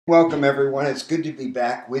Welcome, everyone. It's good to be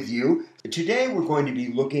back with you. Today, we're going to be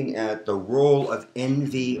looking at the role of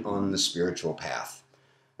envy on the spiritual path,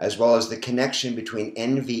 as well as the connection between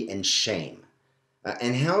envy and shame,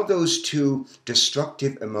 and how those two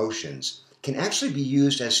destructive emotions can actually be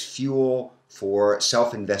used as fuel for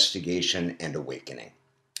self-investigation and awakening.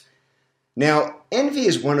 Now, envy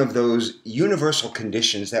is one of those universal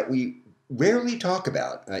conditions that we rarely talk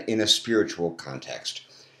about in a spiritual context.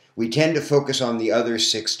 We tend to focus on the other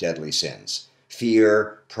six deadly sins: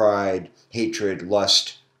 fear, pride, hatred,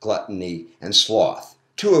 lust, gluttony, and sloth.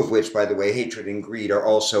 Two of which, by the way, hatred and greed, are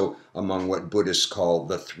also among what Buddhists call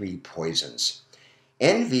the three poisons.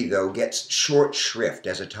 Envy, though, gets short shrift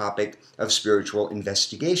as a topic of spiritual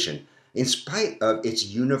investigation, in spite of its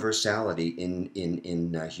universality in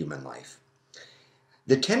human life.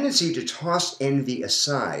 The tendency to toss envy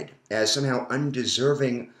aside as somehow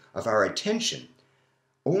undeserving of our attention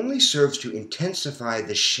only serves to intensify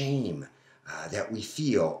the shame that we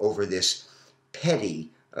feel over this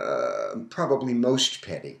petty, probably most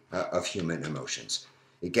petty, of human emotions.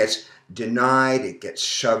 It gets denied, it gets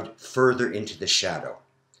shoved further into the shadow.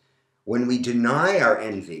 When we deny our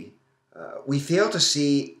envy, we fail to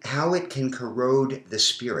see how it can corrode the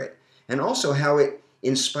spirit, and also how it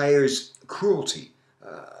inspires cruelty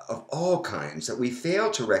of all kinds that we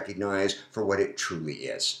fail to recognize for what it truly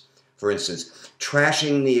is. For instance,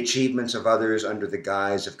 trashing the achievements of others under the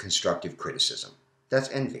guise of constructive criticism. That's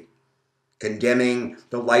envy. Condemning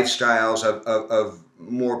the lifestyles of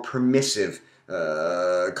more permissive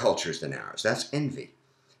cultures than ours. That's envy.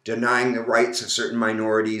 Denying the rights of certain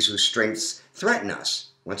minorities whose strengths threaten us.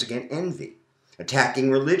 Once again, envy. Attacking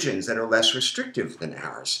religions that are less restrictive than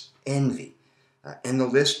ours. Envy. And the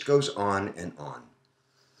list goes on and on.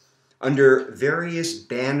 Under various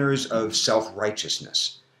banners of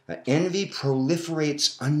self-righteousness, envy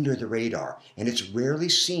proliferates under the radar, and it's rarely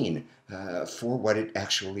seen for what it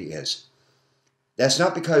actually is. That's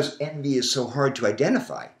not because envy is so hard to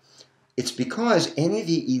identify. It's because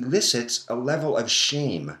envy elicits a level of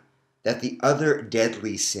shame that the other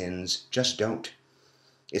deadly sins just don't.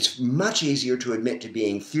 It's much easier to admit to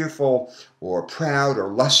being fearful or proud or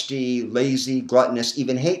lusty, lazy, gluttonous,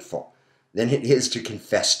 even hateful, than it is to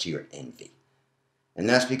confess to your envy. And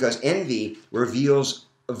that's because envy reveals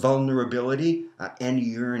vulnerability and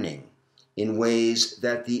yearning in ways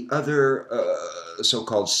that the other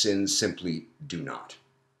so-called sins simply do not.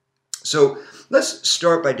 So let's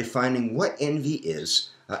start by defining what envy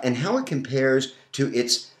is and how it compares to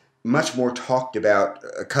its much more talked about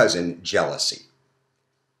cousin, jealousy.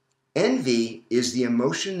 Envy is the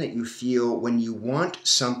emotion that you feel when you want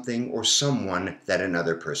something or someone that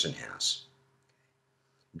another person has.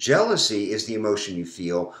 Jealousy is the emotion you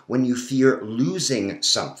feel when you fear losing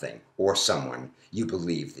something or someone you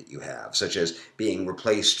believe that you have, such as being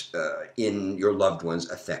replaced in your loved one's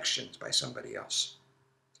affections by somebody else.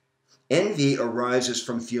 Envy arises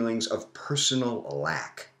from feelings of personal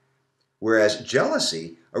lack, whereas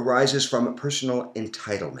jealousy arises from personal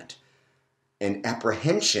entitlement and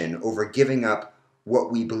apprehension over giving up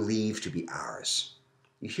what we believe to be ours.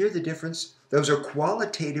 You hear the difference? Those are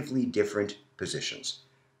qualitatively different positions.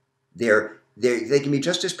 They can be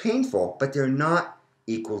just as painful, but they're not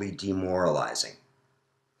equally demoralizing.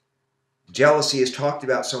 Jealousy is talked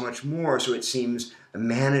about so much more, so it seems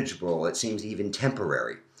manageable, it seems even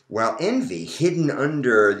temporary, while envy, hidden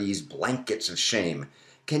under these blankets of shame,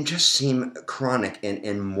 can just seem chronic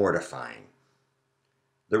and mortifying.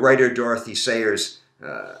 The writer Dorothy Sayers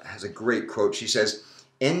has a great quote. She says,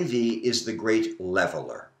 "Envy is the great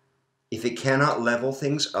leveler. If it cannot level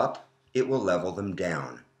things up, it will level them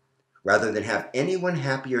down. Rather than have anyone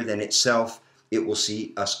happier than itself, it will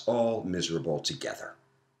see us all miserable together."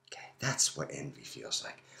 Okay, that's what envy feels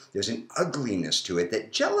like. There's an ugliness to it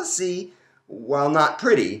that jealousy, while not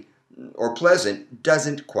pretty or pleasant,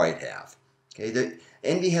 doesn't quite have. Okay,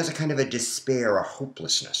 envy has a kind of a despair, a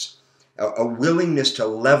hopelessness, a willingness to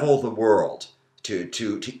level the world, to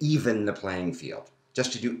even the playing field,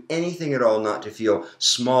 just to do anything at all not to feel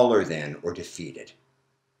smaller than or defeated.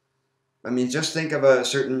 I mean, just think of a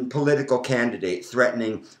certain political candidate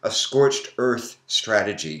threatening a scorched earth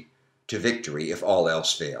strategy to victory if all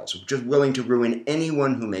else fails, just willing to ruin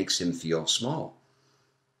anyone who makes him feel small.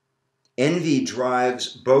 Envy drives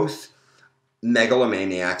both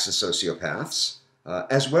megalomaniacs and sociopaths,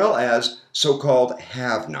 as well as so-called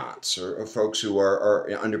have-nots, or folks who are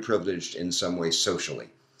underprivileged in some way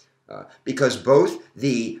socially. Because both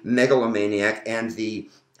the megalomaniac and the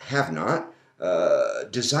have-not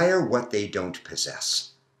desire what they don't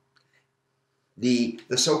possess. The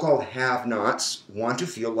so-called have-nots want to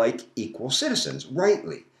feel like equal citizens,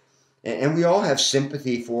 rightly, And we all have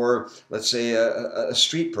sympathy for, let's say, a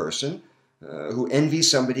street person who envies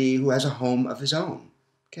somebody who has a home of his own.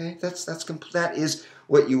 Okay, that is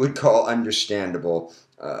what you would call understandable,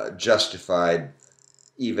 justified,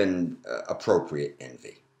 even appropriate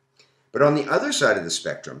envy. But on the other side of the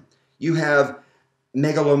spectrum, you have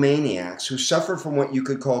megalomaniacs who suffer from what you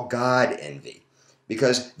could call God envy,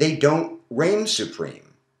 because they don't reign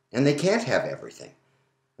supreme, and they can't have everything.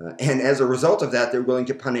 And as a result of that, they're willing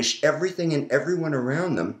to punish everything and everyone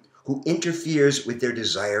around them who interferes with their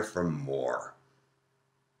desire for more.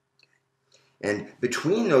 And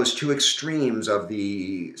between those two extremes of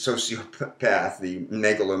the sociopath, the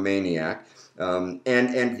megalomaniac,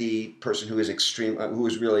 and the person who is who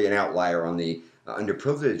is really an outlier on the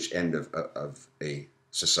underprivileged end of a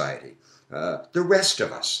society, the rest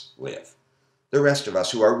of us live. The rest of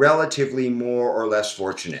us who are relatively more or less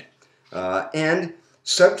fortunate, and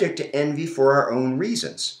subject to envy for our own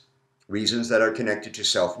reasons. Reasons that are connected to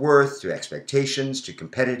self-worth, to expectations, to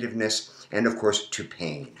competitiveness, and of course to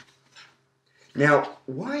pain. Now,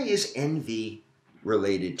 why is envy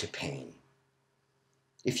related to pain?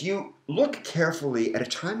 If you look carefully at a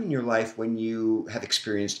time in your life when you have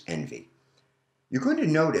experienced envy, you're going to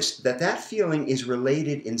notice that that feeling is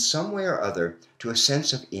related in some way or other to a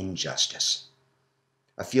sense of injustice,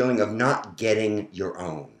 a feeling of not getting your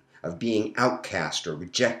own, of being outcast or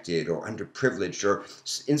rejected or underprivileged or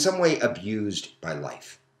in some way abused by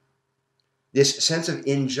life. This sense of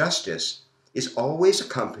injustice is always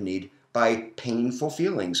accompanied by painful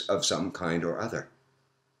feelings of some kind or other.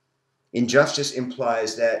 Injustice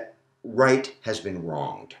implies that right has been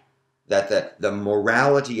wronged, that the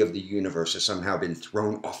morality of the universe has somehow been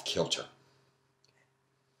thrown off kilter.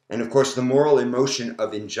 And of course, the moral emotion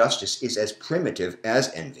of injustice is as primitive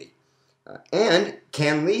as envy, and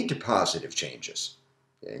can lead to positive changes.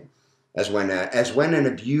 Okay? As when an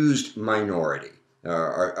abused minority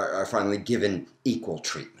are finally given equal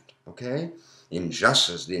treatment. Okay? The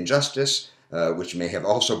injustice, which may have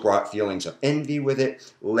also brought feelings of envy with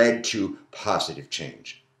it, led to positive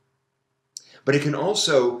change. But it can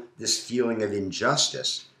also, this feeling of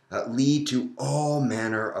injustice, lead to all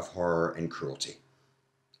manner of horror and cruelty.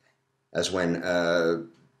 As when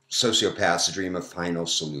sociopaths dream of final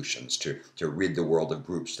solutions to rid the world of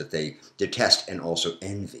groups that they detest and also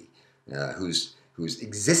envy, whose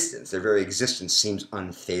existence, their very existence, seems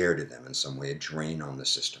unfair to them in some way, a drain on the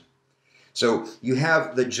system. So you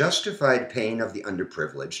have the justified pain of the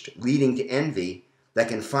underprivileged leading to envy that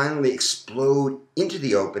can finally explode into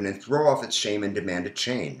the open and throw off its shame and demand a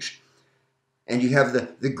change. And you have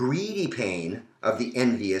the greedy pain of the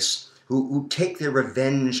envious who take their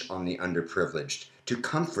revenge on the underprivileged to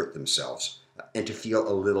comfort themselves and to feel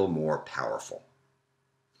a little more powerful.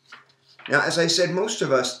 Now, as I said, most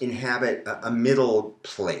of us inhabit a middle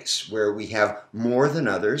place where we have more than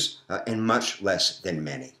others and much less than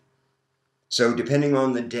many. So depending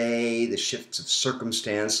on the day, the shifts of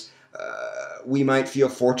circumstance, we might feel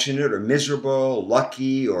fortunate or miserable,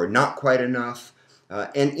 lucky or not quite enough.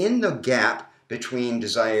 And in the gap between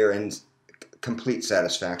desire and complete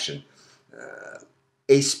satisfaction,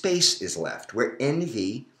 a space is left where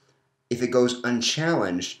envy, if it goes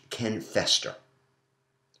unchallenged, can fester.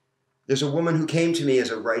 There's a woman who came to me as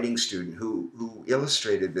a writing student who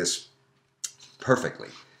illustrated this perfectly.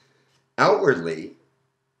 Outwardly,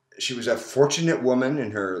 she was a fortunate woman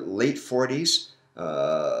in her late 40s.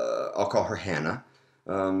 I'll call her Hannah.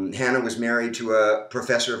 Hannah was married to a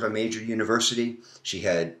professor of a major university. She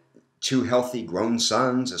had 2 healthy grown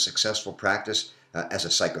sons, a successful practice as a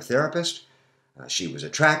psychotherapist. She was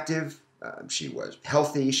attractive, she was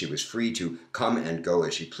healthy, she was free to come and go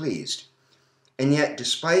as she pleased. And yet,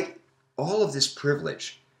 despite all of this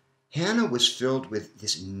privilege, Hannah was filled with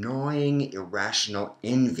this gnawing, irrational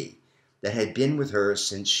envy that had been with her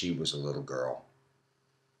since she was a little girl.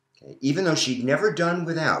 Okay? Even though she'd never done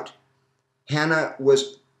without, Hannah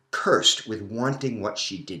was cursed with wanting what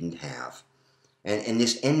she didn't have. And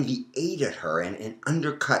this envy ate at her and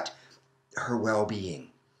undercut her well-being.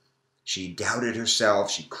 She doubted herself,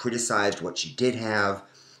 she criticized what she did have,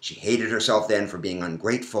 she hated herself then for being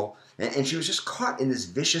ungrateful, and she was just caught in this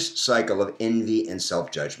vicious cycle of envy and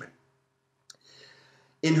self-judgment.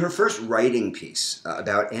 In her first writing piece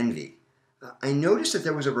about envy, I noticed that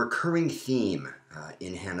there was a recurring theme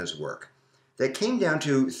in Hannah's work that came down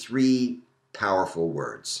to 3 powerful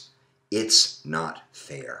words. It's not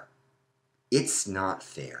fair. It's not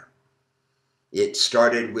fair. It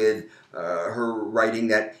started with her writing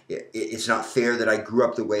that it's not fair that I grew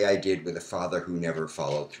up the way I did with a father who never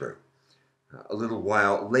followed through. A little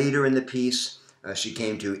while later in the piece, she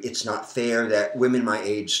came to, it's not fair that women my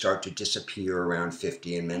age start to disappear around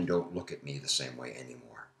 50 and men don't look at me the same way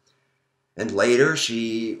anymore. And later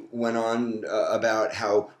she went on about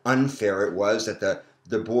how unfair it was that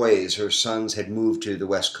the boys, her sons, had moved to the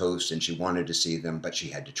West Coast and she wanted to see them, but she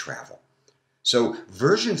had to travel. So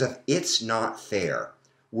versions of It's Not Fair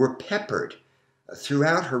were peppered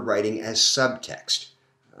throughout her writing as subtext,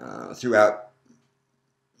 throughout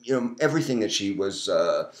everything that she was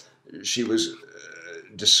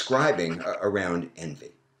describing around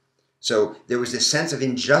envy. So there was this sense of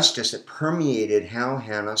injustice that permeated how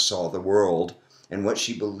Hannah saw the world and what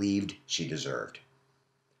she believed she deserved.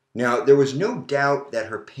 Now, there was no doubt that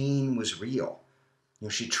her pain was real.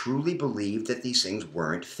 She truly believed that these things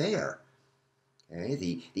weren't fair. Okay?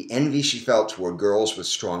 The envy she felt toward girls with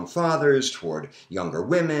strong fathers, toward younger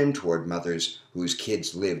women, toward mothers whose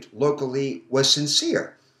kids lived locally was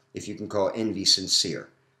sincere, if you can call envy sincere.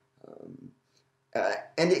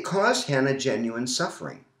 And it caused Hannah genuine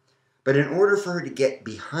suffering. But in order for her to get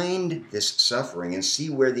behind this suffering and see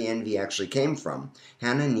where the envy actually came from,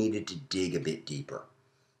 Hannah needed to dig a bit deeper.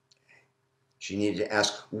 She needed to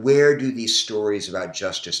ask, where do these stories about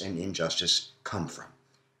justice and injustice come from?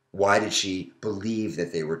 Why did she believe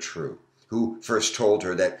that they were true? Who first told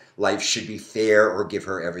her that life should be fair or give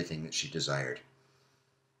her everything that she desired?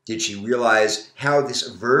 Did she realize how this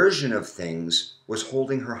version of things was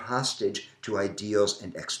holding her hostage to ideals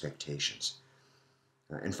and expectations?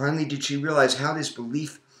 And finally, did she realize how this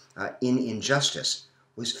belief in injustice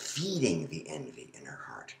was feeding the envy in her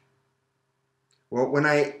heart? Well, when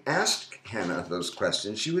I asked Hannah those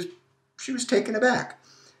questions, she was taken aback.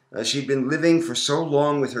 She'd been living for so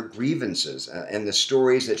long with her grievances and the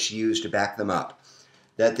stories that she used to back them up,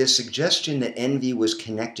 that this suggestion that envy was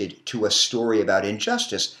connected to a story about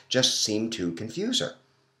injustice just seemed to confuse her.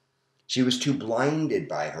 She was too blinded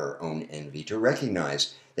by her own envy to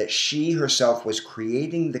recognize that she herself was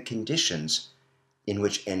creating the conditions in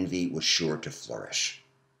which envy was sure to flourish.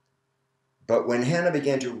 But when Hannah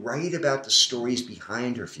began to write about the stories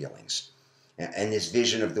behind her feelings and this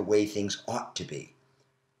vision of the way things ought to be,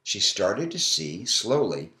 she started to see,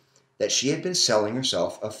 slowly, that she had been selling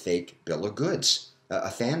herself a fake bill of goods, a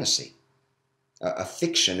fantasy, a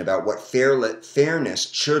fiction about what fairness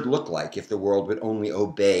should look like if the world would only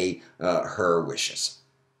obey her wishes.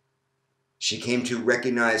 She came to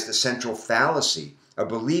recognize the central fallacy of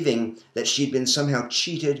believing that she'd been somehow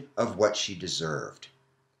cheated of what she deserved.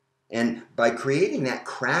 And by creating that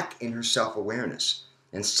crack in her self-awareness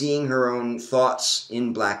and seeing her own thoughts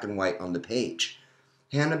in black and white on the page,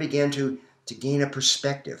 Hannah began to gain a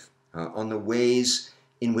perspective on the ways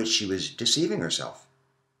in which she was deceiving herself.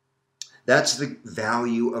 That's the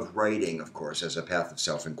value of writing, of course, as a path of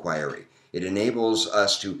self-inquiry. It enables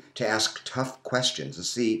us to ask tough questions and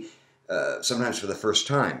see, sometimes for the first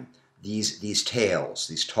time, these tales,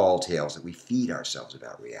 these tall tales that we feed ourselves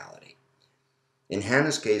about reality. In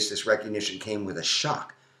Hannah's case, this recognition came with a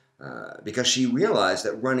shock because she realized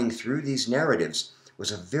that running through these narratives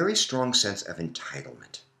was a very strong sense of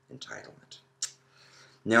entitlement.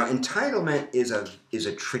 Now, entitlement is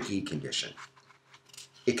a tricky condition.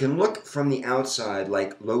 It can look from the outside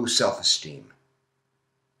like low self-esteem.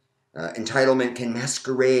 Entitlement can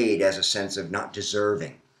masquerade as a sense of not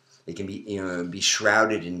deserving. It can be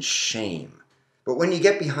shrouded in shame. But when you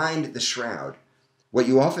get behind the shroud, what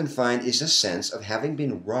you often find is a sense of having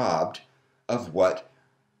been robbed of what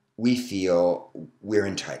we feel we're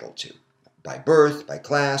entitled to, by birth, by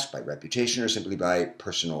class, by reputation, or simply by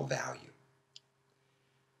personal value.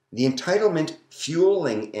 The entitlement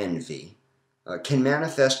fueling envy can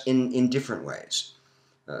manifest in different ways.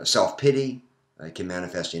 Self-pity, it can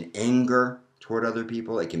manifest in anger toward other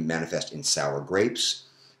people, it can manifest in sour grapes,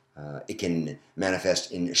 it can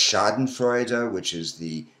manifest in Schadenfreude, which is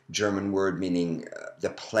the German word meaning the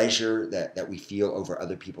pleasure that we feel over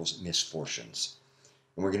other people's misfortunes.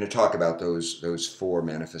 And we're going to talk about those four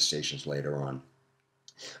manifestations later on.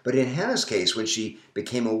 But in Hannah's case, when she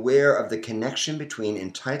became aware of the connection between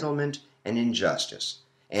entitlement and injustice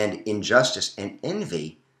and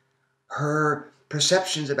envy, her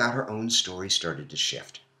perceptions about her own story started to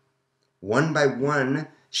shift. One by one,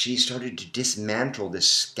 she started to dismantle this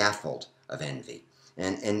scaffold of envy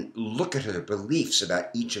and look at her beliefs about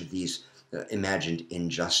each of these imagined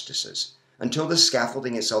injustices until the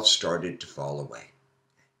scaffolding itself started to fall away.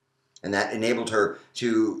 And that enabled her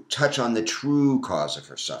to touch on the true cause of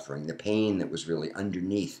her suffering, the pain that was really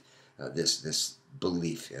underneath this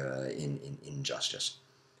belief in injustice.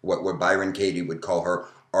 What Byron Katie would call her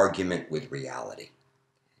argument with reality.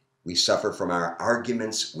 We suffer from our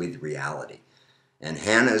arguments with reality. And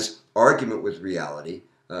Hannah's argument with reality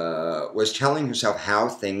was telling herself how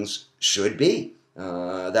things should be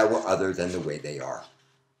that were other than the way they are.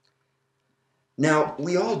 Now,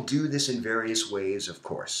 we all do this in various ways, of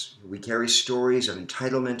course. We carry stories of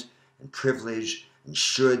entitlement and privilege and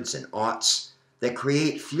shoulds and oughts that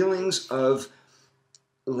create feelings of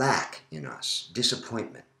lack in us,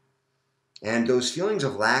 disappointment. And those feelings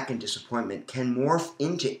of lack and disappointment can morph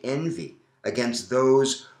into envy against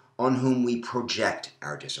those on whom we project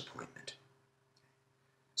our disappointment.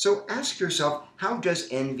 So ask yourself, how does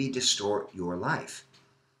envy distort your life?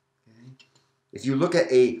 If you look at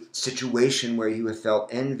a situation where you have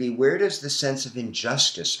felt envy, where does the sense of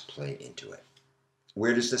injustice play into it?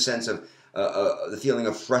 Where does the sense of the feeling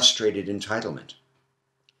of frustrated entitlement?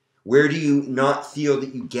 Where do you not feel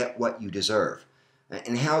that you get what you deserve?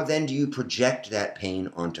 And how then do you project that pain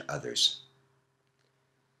onto others?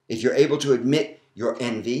 If you're able to admit your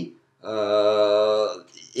envy,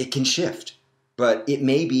 it can shift, but it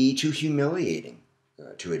may be too humiliating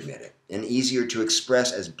to admit it, and easier to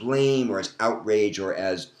express as blame or as outrage or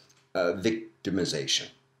as victimization.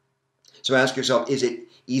 So ask yourself, is it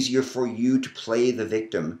easier for you to play the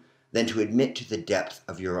victim than to admit to the depth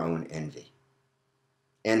of your own envy?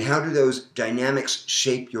 And how do those dynamics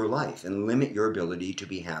shape your life and limit your ability to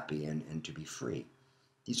be happy and to be free?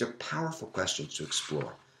 These are powerful questions to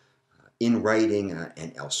explore in writing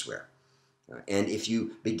and elsewhere. And if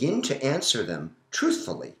you begin to answer them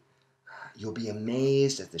truthfully, you'll be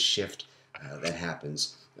amazed at the shift that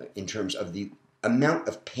happens in terms of the amount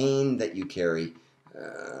of pain that you carry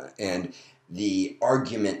and the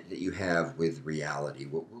argument that you have with reality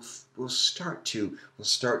will start to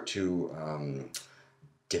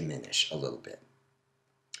diminish a little bit.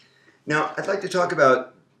 Now, I'd like to talk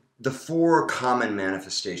about the 4 common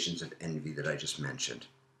manifestations of envy that I just mentioned: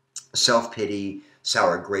 self-pity,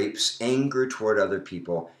 sour grapes, anger toward other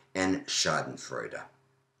people, and schadenfreude.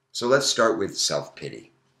 So let's start with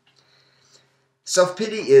self-pity.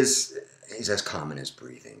 Self-pity is as common as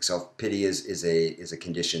breathing. Self-pity is a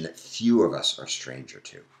condition that few of us are stranger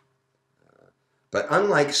to. But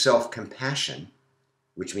unlike self-compassion,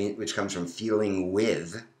 which comes from feeling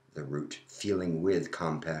with, the root, feeling with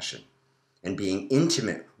compassion, and being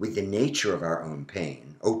intimate with the nature of our own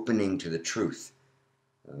pain, opening to the truth,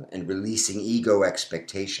 and releasing ego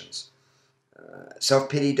expectations.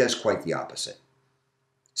 Self-pity does quite the opposite.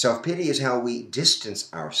 Self-pity is how we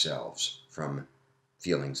distance ourselves from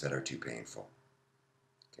feelings that are too painful.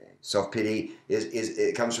 Okay. Self-pity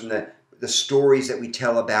it comes from the stories that we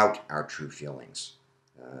tell about our true feelings.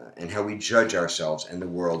 And how we judge ourselves and the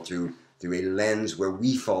world through a lens where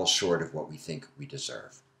we fall short of what we think we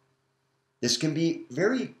deserve. This can be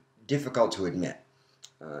very difficult to admit.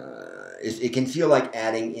 It can feel like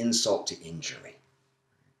adding insult to injury.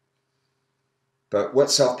 But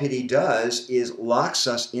what self-pity does is locks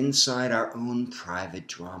us inside our own private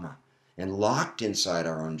drama. And locked inside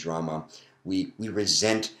our own drama, we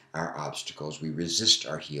resent our obstacles, we resist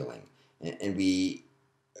our healing, and we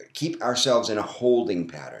keep ourselves in a holding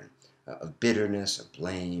pattern of bitterness, of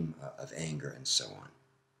blame, of anger, and so on.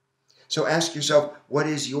 So ask yourself, what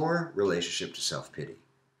is your relationship to self-pity?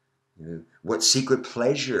 What secret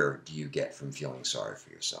pleasure do you get from feeling sorry for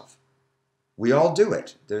yourself? We all do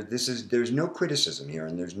it. There's no criticism here,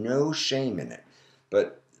 and there's no shame in it.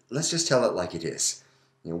 But let's just tell it like it is.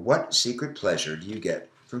 What secret pleasure do you get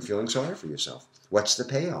from feeling sorry for yourself? What's the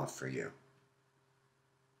payoff for you?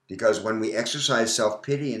 Because when we exercise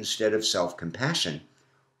self-pity instead of self-compassion,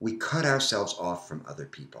 we cut ourselves off from other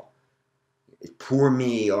people. Poor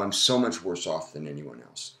me, oh, I'm so much worse off than anyone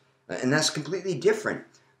else. And that's completely different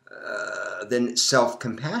than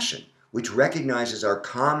self-compassion, which recognizes our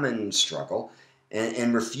common struggle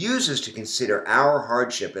and refuses to consider our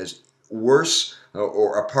hardship as worse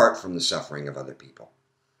or apart from the suffering of other people.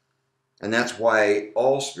 And that's why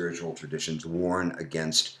all spiritual traditions warn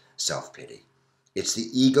against self-pity. It's the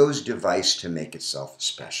ego's device to make itself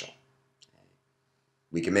special.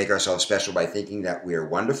 We can make ourselves special by thinking that we are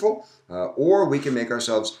wonderful, or we can make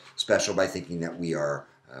ourselves special by thinking that we are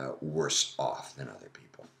worse off than other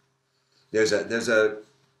people. There's a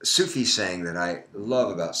Sufi saying that I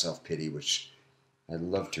love about self-pity, which I'd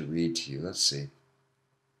love to read to you. Let's see.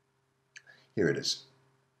 Here it is.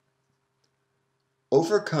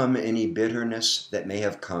 Overcome any bitterness that may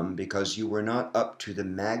have come because you were not up to the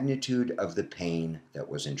magnitude of the pain that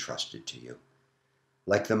was entrusted to you.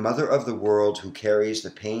 Like the mother of the world who carries the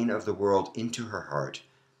pain of the world into her heart,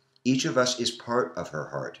 each of us is part of her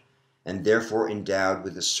heart, and therefore endowed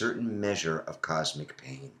with a certain measure of cosmic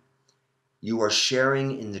pain. You are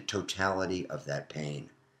sharing in the totality of that pain.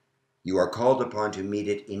 You are called upon to meet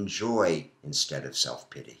it in joy instead of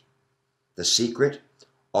self-pity. The secret,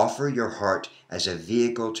 Offer your heart as a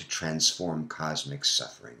vehicle to transform cosmic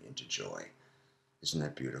suffering into joy. Isn't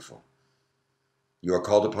that beautiful? You are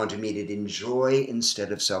called upon to meet it in joy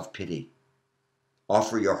instead of self-pity.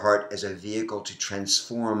 Offer your heart as a vehicle to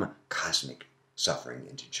transform cosmic suffering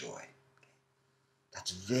into joy.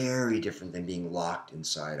 That's very different than being locked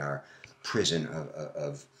inside our prison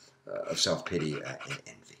of self-pity and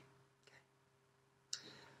envy.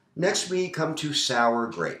 Next we come to sour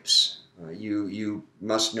grapes. You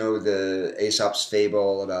must know the Aesop's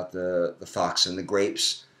fable about the fox and the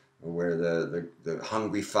grapes, where the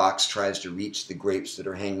hungry fox tries to reach the grapes that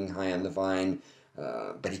are hanging high on the vine,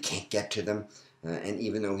 but he can't get to them. And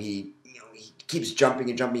even though he keeps jumping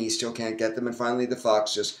and jumping, he still can't get them. And finally the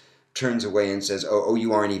fox just turns away and says, oh,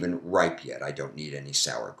 you aren't even ripe yet. I don't need any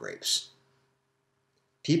sour grapes.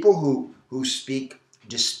 People who speak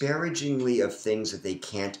disparagingly of things that they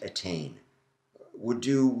can't attain would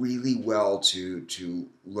do really well to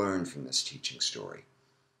learn from this teaching story.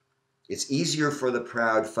 It's easier for the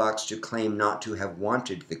proud fox to claim not to have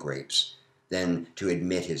wanted the grapes than to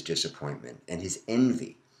admit his disappointment and his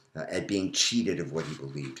envy at being cheated of what he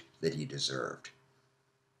believed that he deserved.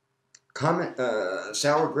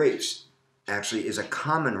 Sour grapes actually is a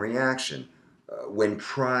common reaction when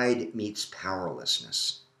pride meets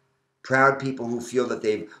powerlessness. Proud people who feel that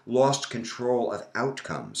they've lost control of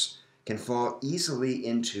outcomes can fall easily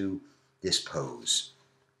into this pose,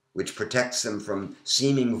 which protects them from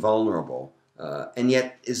seeming vulnerable and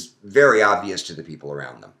yet is very obvious to the people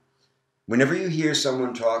around them. Whenever you hear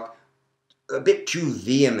someone talk a bit too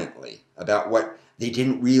vehemently about what they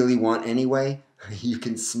didn't really want anyway, you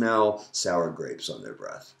can smell sour grapes on their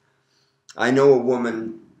breath. I know a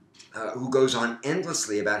woman who goes on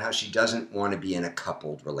endlessly about how she doesn't want to be in a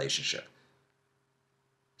coupled relationship.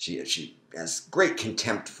 She has great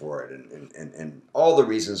contempt for it and all the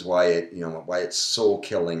reasons why it's soul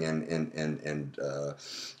killing and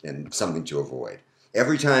something to avoid.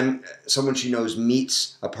 Every time someone she knows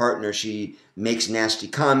meets a partner, she makes nasty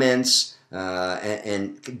comments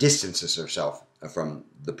and distances herself from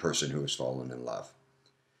the person who has fallen in love.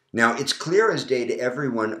 Now, it's clear as day to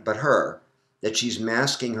everyone but her that she's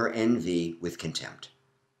masking her envy with contempt.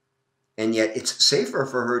 And yet it's safer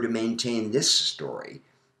for her to maintain this story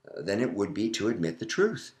than it would be to admit the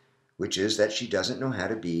truth, which is that she doesn't know how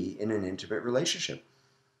to be in an intimate relationship.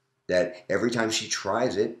 That every time she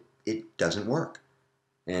tries it, it doesn't work.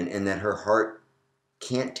 And that her heart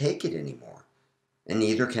can't take it anymore. And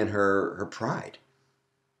neither can her pride.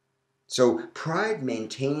 So pride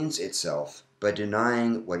maintains itself by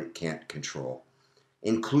denying what it can't control,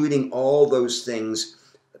 including all those things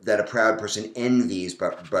that a proud person envies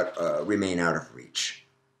but remain out of reach.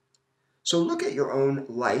 So look at your own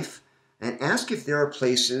life and ask if there are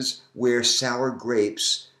places where sour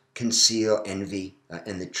grapes conceal envy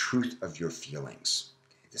and the truth of your feelings.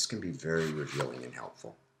 This can be very revealing and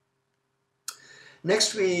helpful.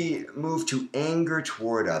 Next, we move to anger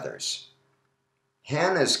toward others.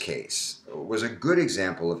 Hannah's case was a good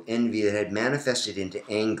example of envy that had manifested into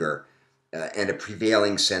anger and a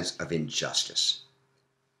prevailing sense of injustice.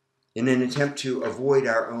 In an attempt to avoid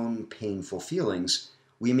our own painful feelings,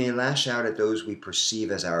 we may lash out at those we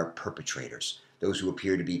perceive as our perpetrators, those who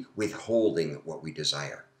appear to be withholding what we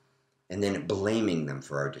desire, and then blaming them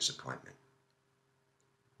for our disappointment.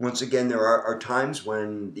 Once again, there are times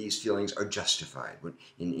when these feelings are justified,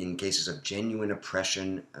 in cases of genuine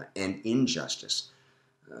oppression and injustice.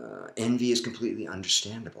 Envy is completely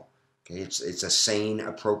understandable. Okay? It's a sane,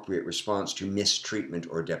 appropriate response to mistreatment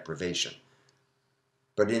or deprivation.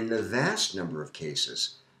 But in the vast number of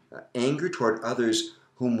cases, anger toward others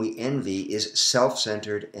whom we envy is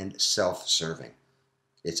self-centered and self-serving.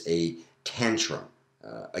 It's a tantrum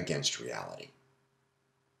against reality.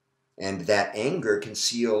 And that anger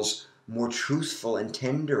conceals more truthful and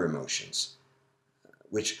tender emotions,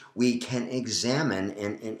 which we can examine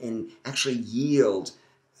and actually yield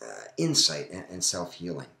insight and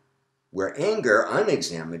self-healing. Where anger,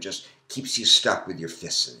 unexamined, just keeps you stuck with your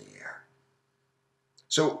fists in the air.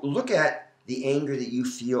 So look at the anger that you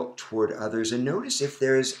feel toward others and notice if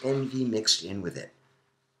there is envy mixed in with it.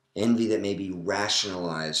 Envy that may be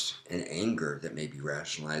rationalized and anger that may be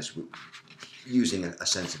rationalized using a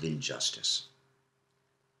sense of injustice.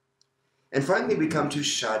 And finally, we come to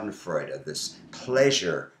schadenfreude, this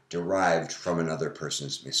pleasure derived from another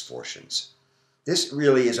person's misfortunes. This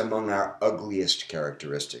really is among our ugliest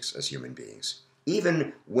characteristics as human beings,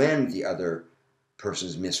 even when the other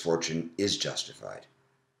person's misfortune is justified,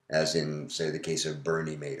 as in, say, the case of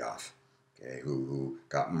Bernie Madoff, okay, who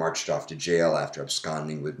got marched off to jail after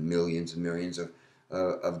absconding with millions and millions of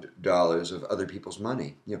of dollars of other people's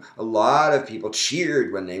money. A lot of people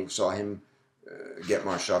cheered when they saw him get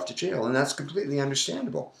marched off to jail, and that's completely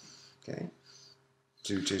understandable. Okay,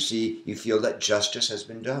 to see, you feel that justice has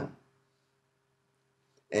been done,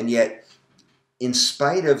 and yet, in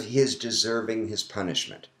spite of his deserving his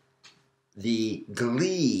punishment, the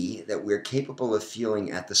glee that we're capable of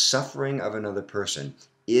feeling at the suffering of another person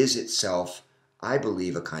is itself, I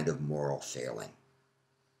believe, a kind of moral failing.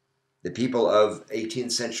 The people of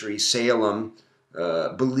 18th century Salem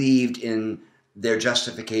believed in their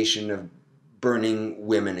justification of burning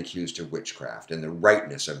women accused of witchcraft and the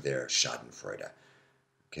rightness of their schadenfreude.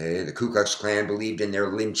 Okay, the Ku Klux Klan believed in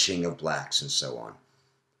their lynching of blacks and so on.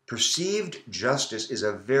 Perceived justice is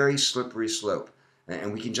a very slippery slope,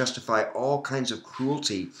 and we can justify all kinds of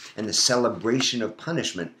cruelty and the celebration of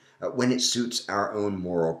punishment when it suits our own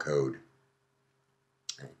moral code.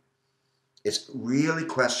 It's really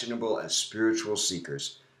questionable as spiritual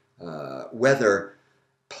seekers whether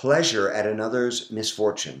pleasure at another's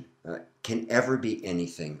misfortune can ever be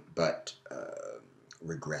anything but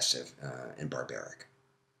regressive and barbaric.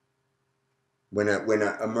 When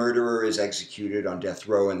a murderer is executed on death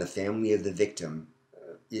row and the family of the victim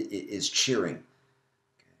is cheering,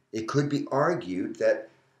 it could be argued that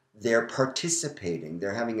they're participating,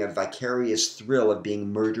 they're having a vicarious thrill of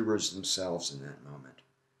being murderers themselves in that moment.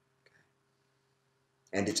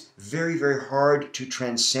 And it's very, very hard to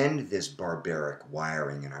transcend this barbaric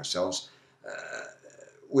wiring in ourselves,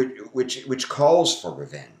 which calls for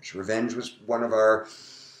revenge. Revenge was one of our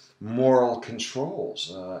moral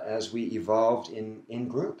controls as we evolved in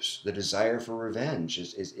groups. The desire for revenge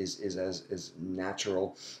is as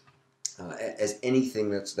natural as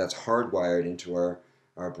anything that's hardwired into our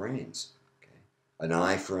brains. Okay? An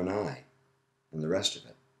eye for an eye, and the rest of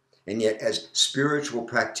it. And yet, as spiritual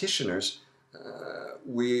practitioners,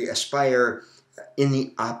 we aspire in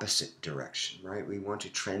the opposite direction, right? We want to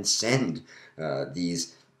transcend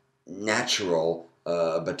these natural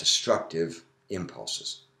but destructive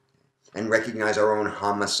impulses and recognize our own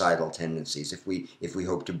homicidal tendencies if we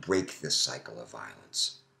hope to break this cycle of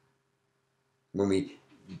violence. When we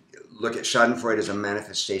look at schadenfreude as a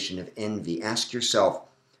manifestation of envy, ask yourself,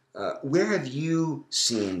 where have you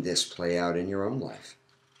seen this play out in your own life?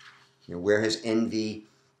 Where has envy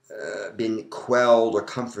been quelled or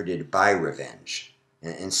comforted by revenge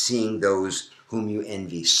and seeing those whom you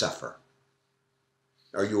envy suffer?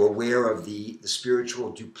 Are you aware of the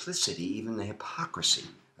spiritual duplicity, even the hypocrisy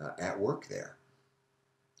at work there?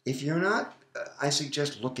 If you're not, I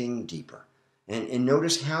suggest looking deeper and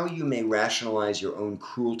notice how you may rationalize your own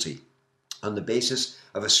cruelty on the basis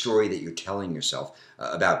of a story that you're telling yourself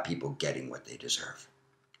about people getting what they deserve.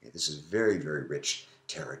 This is very, very rich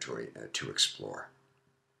territory to explore.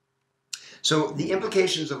 So the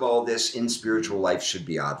implications of all this in spiritual life should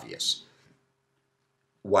be obvious.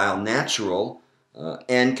 While natural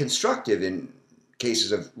and constructive in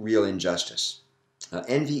cases of real injustice,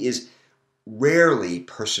 envy is rarely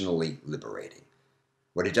personally liberating.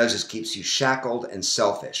 What it does is keeps you shackled and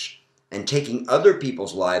selfish and taking other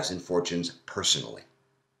people's lives and fortunes personally.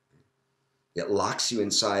 It locks you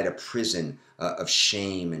inside a prison of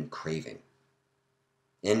shame and craving.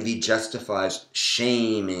 Envy justifies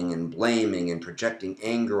shaming and blaming and projecting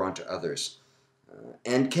anger onto others,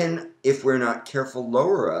 and can, if we're not careful,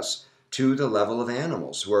 lower us to the level of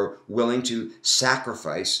animals who are willing to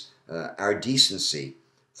sacrifice our decency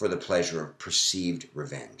for the pleasure of perceived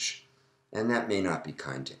revenge. And that may not be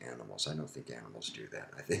kind to animals. I don't think animals do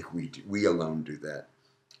that. I think we alone do that.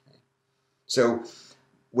 So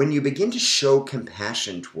when you begin to show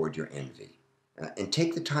compassion toward your envy and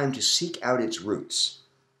take the time to seek out its roots,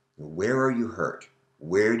 where are you hurt?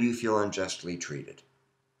 Where do you feel unjustly treated?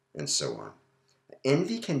 And so on.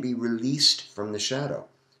 Envy can be released from the shadow.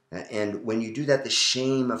 And when you do that, the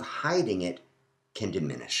shame of hiding it can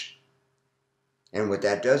diminish. And what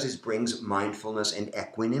that does is brings mindfulness and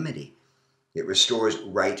equanimity. It restores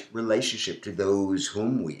right relationship to those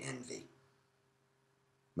whom we envy.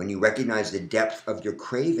 When you recognize the depth of your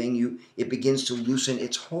craving, it begins to loosen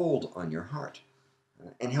its hold on your heart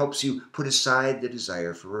and helps you put aside the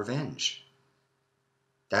desire for revenge.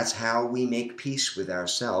 That's how we make peace with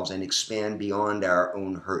ourselves and expand beyond our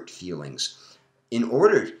own hurt feelings in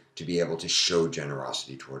order to be able to show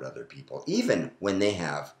generosity toward other people, even when they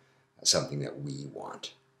have something that we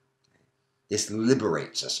want. This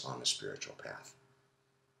liberates us on a spiritual path,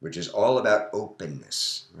 which is all about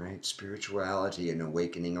openness, right? Spirituality and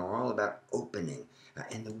awakening are all about opening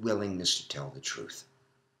and the willingness to tell the truth.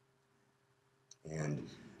 And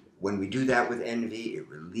when we do that with envy, it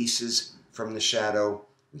releases from the shadow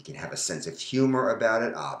We can have a sense of humor about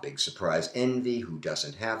it. Ah, big surprise, envy. Who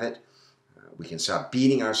doesn't have it? We can stop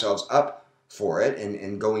beating ourselves up for it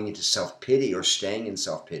and going into self-pity or staying in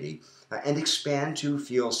self-pity and expand to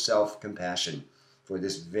feel self-compassion for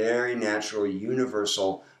this very natural,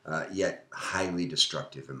 universal, yet highly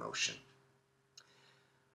destructive emotion.